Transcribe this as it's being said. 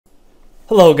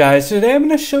Hello guys, today I'm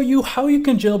going to show you how you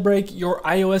can jailbreak your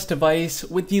iOS device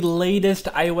with the latest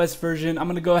iOS version. I'm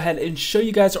going to go ahead and show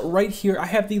you guys right here. I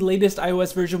have the latest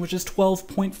iOS version, which is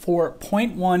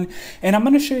 12.4.1, and I'm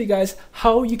going to show you guys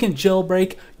how you can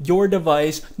jailbreak your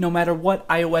device no matter what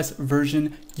iOS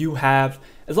version you have.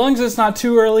 As long as it's not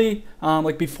too early,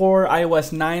 like before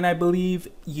iOS 9, I believe,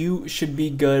 you should be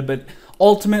good, but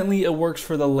ultimately it works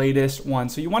for the latest one.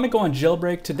 So you want to go on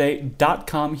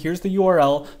jailbreaktoday.com. Here's the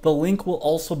URL. The link will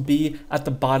also be at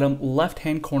the bottom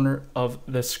left-hand corner of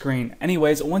the screen.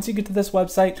 Anyways, once you get to this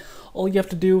website, all you have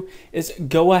to do is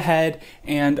go ahead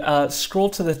and scroll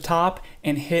to the top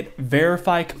and hit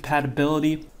verify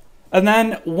compatibility. And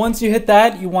then once you hit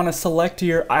that, you want to select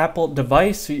your Apple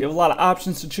device. So you have a lot of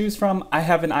options to choose from. I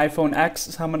have an iPhone X,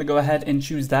 so I'm going to go ahead and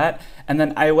choose that. And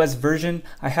then iOS version,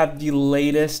 I have the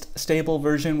latest stable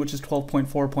version, which is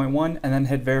 12.4.1, and then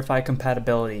hit verify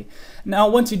compatibility. Now,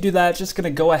 once you do that, it's just going to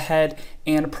go ahead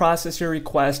and process your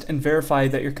request and verify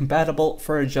that you're compatible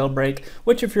for a jailbreak,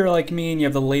 which if you're like me and you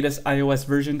have the latest iOS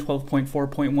version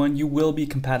 12.4.1, you will be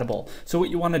compatible. So what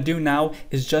you want to do now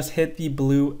is just hit the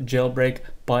blue jailbreak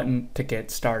button to get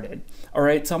started.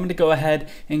 Alright, so I'm going to go ahead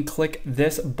and click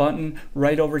this button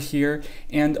right over here,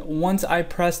 and once I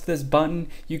press this button,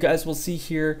 you guys will see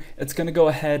here it's going to go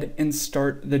ahead and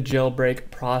start the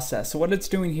jailbreak process. So what it's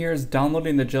doing here is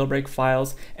downloading the jailbreak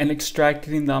files and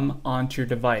extracting them onto your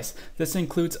device. This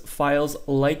includes files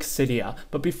like Cydia,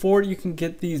 but before you can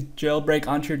get these jailbreak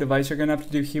onto your device, you're going to have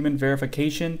to do human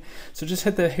verification. So just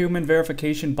hit the human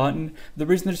verification button. The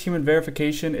reason there's human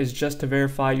verification is just to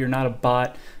verify you're not a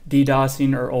bot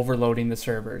DDoSing or overloading the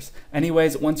servers.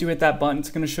 Anyways, once you hit that button,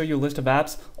 it's going to show you a list of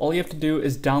apps. All you have to do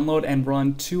is download and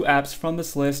run 2 apps from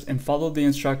this list and follow the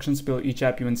instructions below each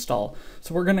app you install.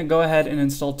 So we're going to go ahead and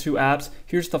install 2 apps.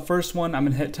 Here's the first one. I'm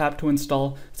going to hit tap to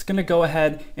install. It's going to go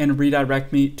ahead and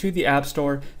redirect me to the App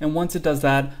Store, and once it does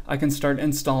that, I can start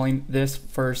installing this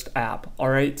first app.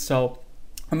 Alright, so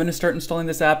I'm going to start installing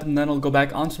this app, and then I'll go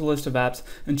back onto the list of apps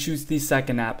and choose the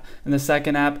second app. And the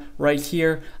second app right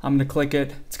here, I'm going to click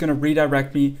it. It's going to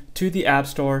redirect me to the App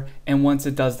Store, and once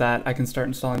it does that, I can start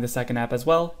installing the second app as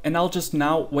well. And I'll just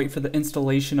now wait for the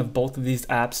installation of both of these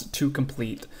apps to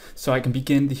complete so I can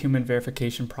begin the human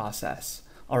verification process.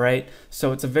 Alright,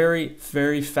 so it's a very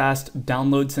fast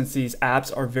download since these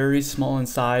apps are very small in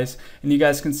size, and you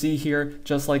guys can see here,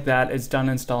 just like that, it's done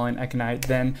installing. I can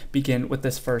then begin with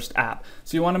this first app.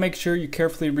 So you want to make sure you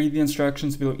carefully read the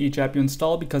instructions below each app you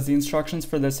install, because the instructions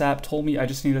for this app told me I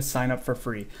just need to sign up for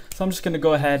free. So I'm just going to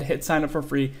go ahead, hit sign up for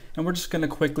free, and we're just going to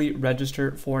quickly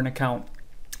register for an account.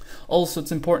 Also,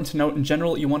 it's important to note, in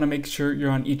general, you want to make sure you're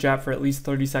on each app for at least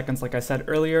 30 seconds, like I said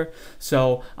earlier.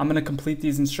 So I'm going to complete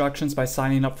these instructions by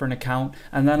signing up for an account,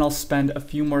 and then I'll spend a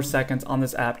few more seconds on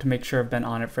this app to make sure I've been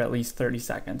on it for at least 30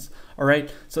 seconds.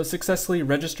 Alright, so successfully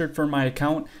registered for my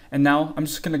account, and now I'm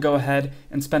just going to go ahead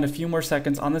and spend a few more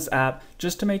seconds on this app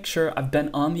just to make sure I've been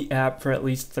on the app for at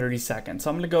least 30 seconds. So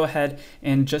I'm going to go ahead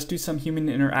and just do some human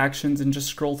interactions and just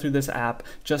scroll through this app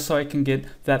just so I can get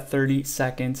that 30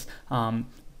 seconds.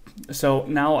 So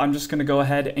now I'm just going to go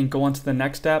ahead and go on to the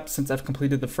next app since I've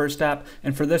completed the first app.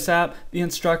 And for this app, the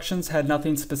instructions had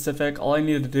nothing specific. All I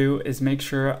needed to do is make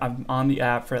sure I'm on the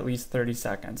app for at least 30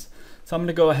 seconds. So I'm going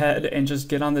to go ahead and just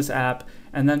get on this app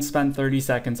and then spend 30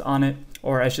 seconds on it,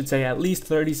 or I should say at least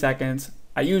 30 seconds.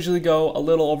 I usually go a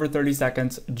little over 30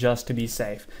 seconds just to be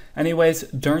safe. Anyways,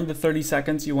 during the 30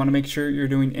 seconds, you want to make sure you're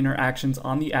doing interactions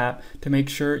on the app to make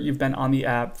sure you've been on the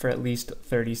app for at least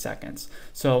 30 seconds.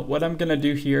 So what I'm going to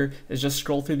do here is just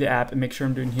scroll through the app and make sure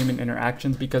I'm doing human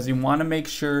interactions, because you want to make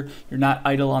sure you're not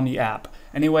idle on the app.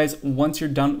 Anyways, once you're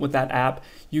done with that app,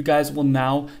 you guys will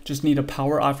now just need to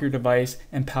power off your device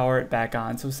and power it back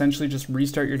on. So essentially just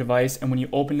restart your device, and when you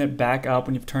open it back up,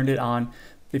 when you've turned it on,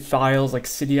 the files like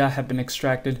Cydia have been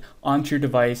extracted onto your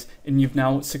device, and you've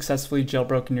now successfully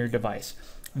jailbroken your device.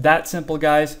 That simple,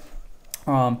 guys.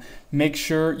 Make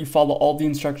sure you follow all the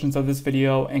instructions of this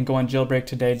video and go on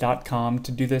jailbreaktoday.com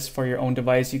to do this for your own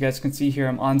device. You guys can see here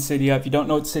I'm on Cydia. If you don't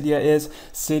know what Cydia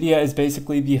is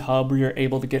basically the hub where you're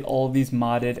able to get all of these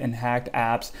modded and hacked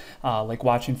apps, like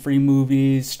watching free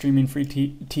movies, streaming free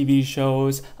TV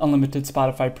shows, unlimited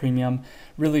Spotify premium,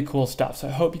 really cool stuff. So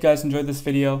I hope you guys enjoyed this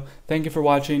video. Thank you for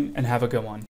watching, and have a good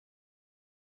one.